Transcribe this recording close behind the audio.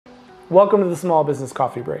Welcome to the Small Business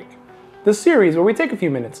Coffee Break, the series where we take a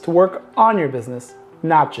few minutes to work on your business,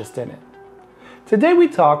 not just in it. Today we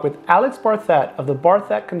talk with Alex Barthet of the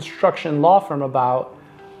Barthet Construction Law Firm about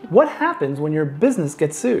what happens when your business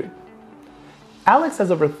gets sued. Alex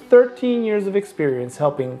has over 13 years of experience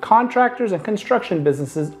helping contractors and construction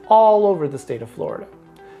businesses all over the state of Florida.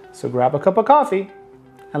 So grab a cup of coffee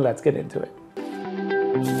and let's get into it.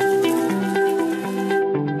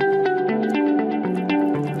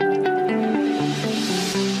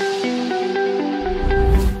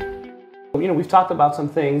 We've talked about some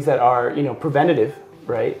things that are, preventative,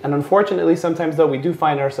 right? And unfortunately, sometimes though, we do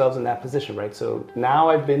find ourselves in that position, right? So now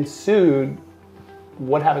I've been sued,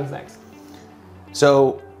 what happens next?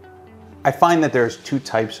 So I find that there's two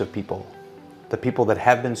types of people. The people that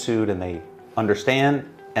have been sued and they understand,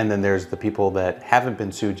 and then there's the people that haven't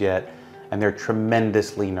been sued yet and they're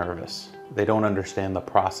tremendously nervous. They don't understand the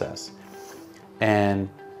process. And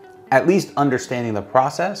at least understanding the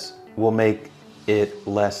process will make it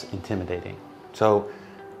less intimidating. So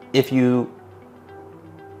if you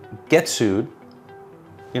get sued,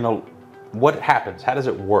 what happens? How does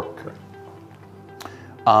it work?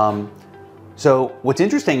 So what's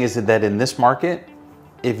interesting is that in this market,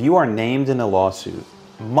 if you are named in a lawsuit,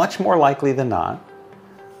 much more likely than not,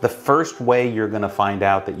 the first way you're going to find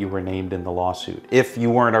out that you were named in the lawsuit, if you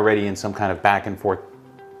weren't already in some kind of back and forth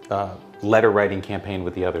letter writing campaign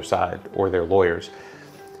with the other side or their lawyers,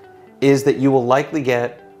 is that you will likely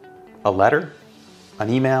get a letter, an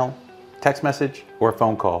email, text message, or a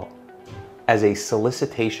phone call as a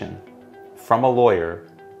solicitation from a lawyer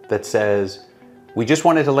that says, we just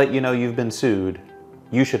wanted to let you know you've been sued.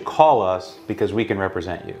 You should call us because we can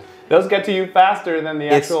represent you. Those get to you faster than the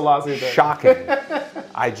actual lawsuit. It's shocking.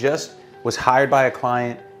 I just was hired by a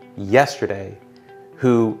client yesterday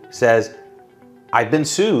who says, I've been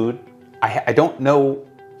sued. I don't know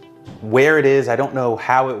where it is. I don't know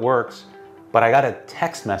how it works, but I got a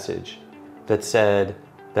text message that said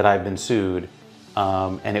that I've been sued,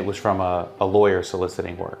 and it was from a lawyer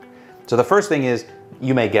soliciting work. So the first thing is,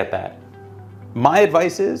 you may get that. My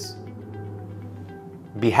advice is,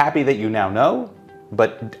 be happy that you now know,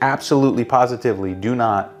 but absolutely positively do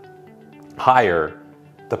not hire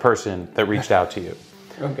the person that reached out to you.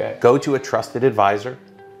 Okay. Go to a trusted advisor,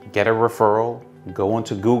 get a referral, go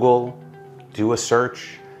onto Google, do a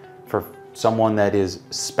search for someone that is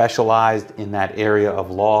specialized in that area of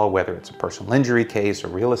law, whether it's a personal injury case, a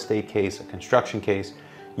real estate case, a construction case.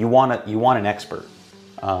 You want an expert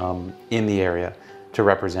in the area to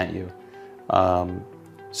represent you.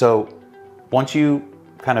 So once you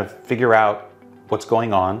kind of figure out what's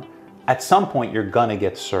going on, at some point you're gonna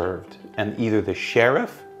get served, and either the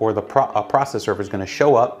sheriff or a process server is gonna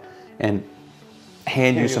show up and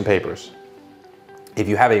hand you some papers. If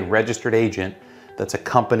you have a registered agent that's a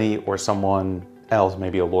company or someone else,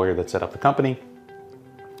 maybe a lawyer that set up the company,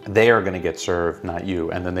 they are gonna get served, not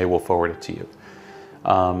you, and then they will forward it to you.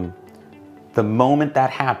 The moment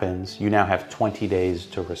that happens, you now have 20 days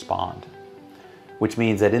to respond, which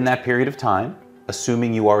means that in that period of time,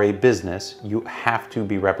 assuming you are a business, you have to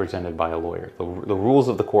be represented by a lawyer. The rules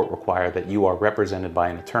of the court require that you are represented by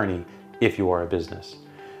an attorney if you are a business,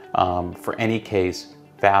 for any case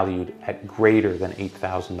valued at greater than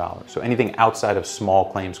 $8,000. So anything outside of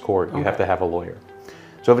small claims court, you have to have a lawyer.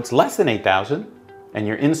 So if it's less than $8,000 and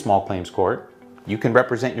you're in small claims court, you can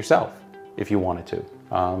represent yourself if you wanted to.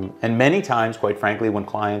 And many times, quite frankly, when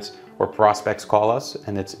clients or prospects call us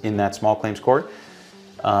and it's in that small claims court,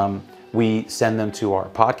 we send them to our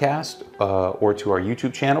podcast or to our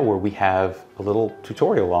YouTube channel where we have a little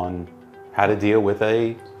tutorial on how to deal with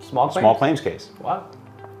a small claims case.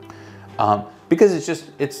 Wow. Because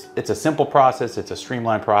it's a simple process, it's a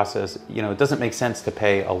streamlined process. It doesn't make sense to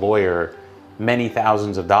pay a lawyer many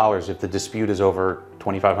thousands of dollars if the dispute is over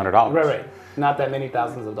 $2,500. Right. Not that many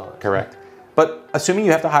thousands of dollars. Correct. But assuming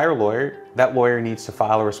you have to hire a lawyer, that lawyer needs to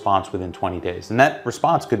file a response within 20 days. And that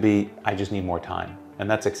response could be, I just need more time. And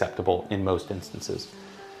that's acceptable in most instances.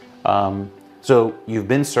 So you've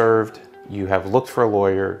been served, you have looked for a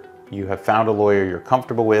lawyer, you have found a lawyer you're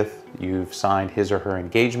comfortable with, you've signed his or her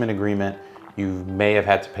engagement agreement, you may have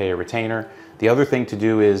had to pay a retainer. The other thing to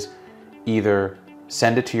do is either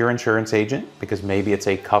send it to your insurance agent because maybe it's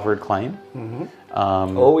a covered claim.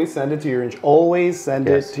 Always send it to your it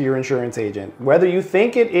to your insurance agent, whether you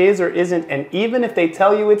think it is or isn't, and even if they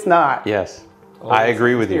tell you it's not. Yes, I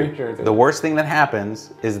agree with you. The worst thing that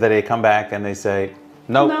happens is that they come back and they say,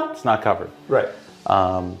 no, it's not covered. Right.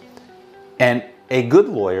 And a good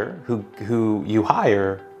lawyer who you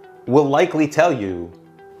hire will likely tell you,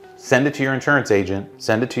 send it to your insurance agent,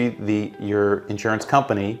 send it to your insurance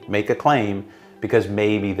company, make a claim, because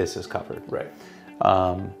maybe this is covered. Right.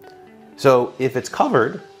 So if it's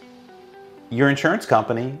covered, your insurance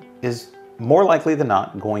company is more likely than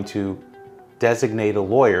not going to designate a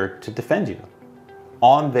lawyer to defend you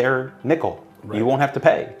on their nickel. Right. You won't have to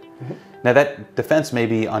pay. Mm-hmm. Now that defense may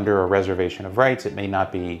be under a reservation of rights. It may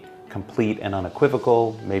not be complete and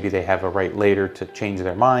unequivocal. Maybe they have a right later to change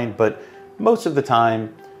their mind, but most of the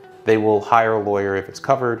time they will hire a lawyer if it's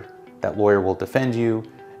covered. That lawyer will defend you,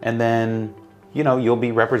 and then you'll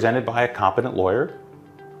be represented by a competent lawyer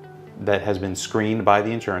that has been screened by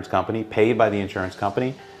the insurance company, paid by the insurance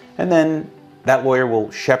company, and then that lawyer will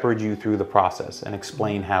shepherd you through the process and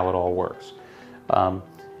explain how it all works.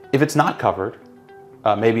 If it's not covered,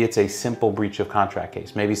 maybe it's a simple breach of contract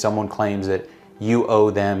case. Maybe someone claims that you owe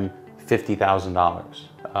them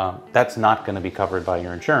 $50,000. That's not going to be covered by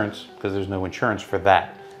your insurance because there's no insurance for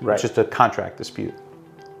that. Right. It's just a contract dispute.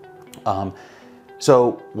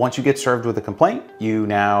 So once you get served with a complaint, you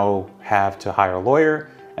now have to hire a lawyer,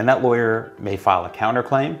 and that lawyer may file a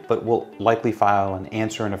counterclaim, but will likely file an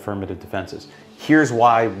answer and affirmative defenses. Here's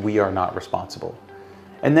why we are not responsible.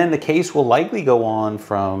 And then the case will likely go on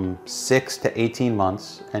from 6 to 18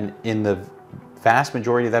 months, and in the vast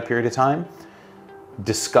majority of that period of time,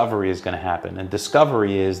 discovery is going to happen. And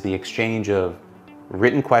discovery is the exchange of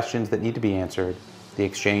written questions that need to be answered, the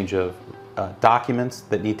exchange of documents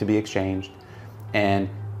that need to be exchanged, and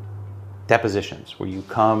depositions where you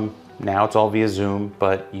come. Now it's all via Zoom,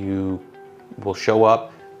 but you will show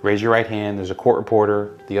up, raise your right hand, there's a court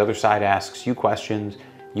reporter, the other side asks you questions,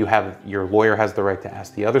 your lawyer has the right to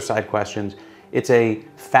ask the other side questions. It's a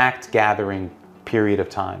fact-gathering period of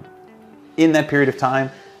time. In that period of time,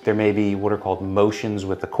 there may be what are called motions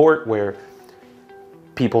with the court, where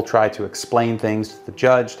people try to explain things to the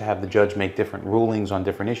judge, to have the judge make different rulings on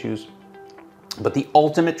different issues. But the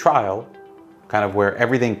ultimate trial, kind of where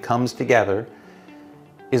everything comes together,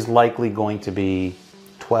 is likely going to be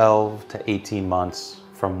 12 to 18 months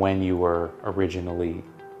from when you were originally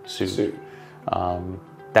sued.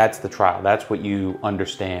 That's the trial. That's what you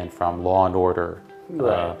understand from Law and Order,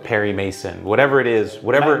 right. Perry Mason, whatever it is,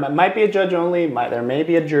 whatever. Might be a judge only. There may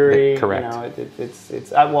be a jury. Correct.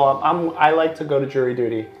 I like to go to jury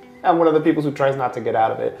duty. I'm one of the people who tries not to get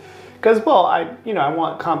out of it. Because, I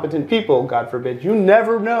want competent people, God forbid. You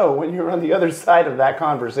never know when you're on the other side of that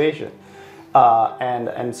conversation.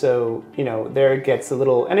 And so, there it gets a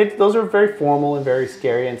little, and those are very formal and very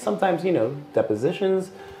scary, and sometimes,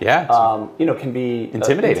 depositions, can be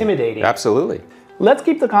intimidating. Absolutely. Let's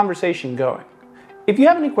keep the conversation going. If you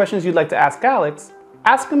have any questions you'd like to ask Alex,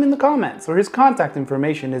 ask him in the comments, or his contact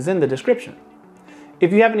information is in the description.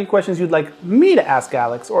 If you have any questions you'd like me to ask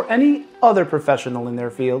Alex or any other professional in their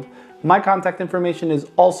field, my contact information is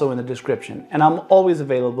also in the description, and I'm always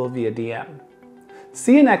available via DM.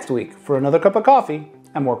 See you next week for another cup of coffee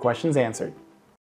and more questions answered.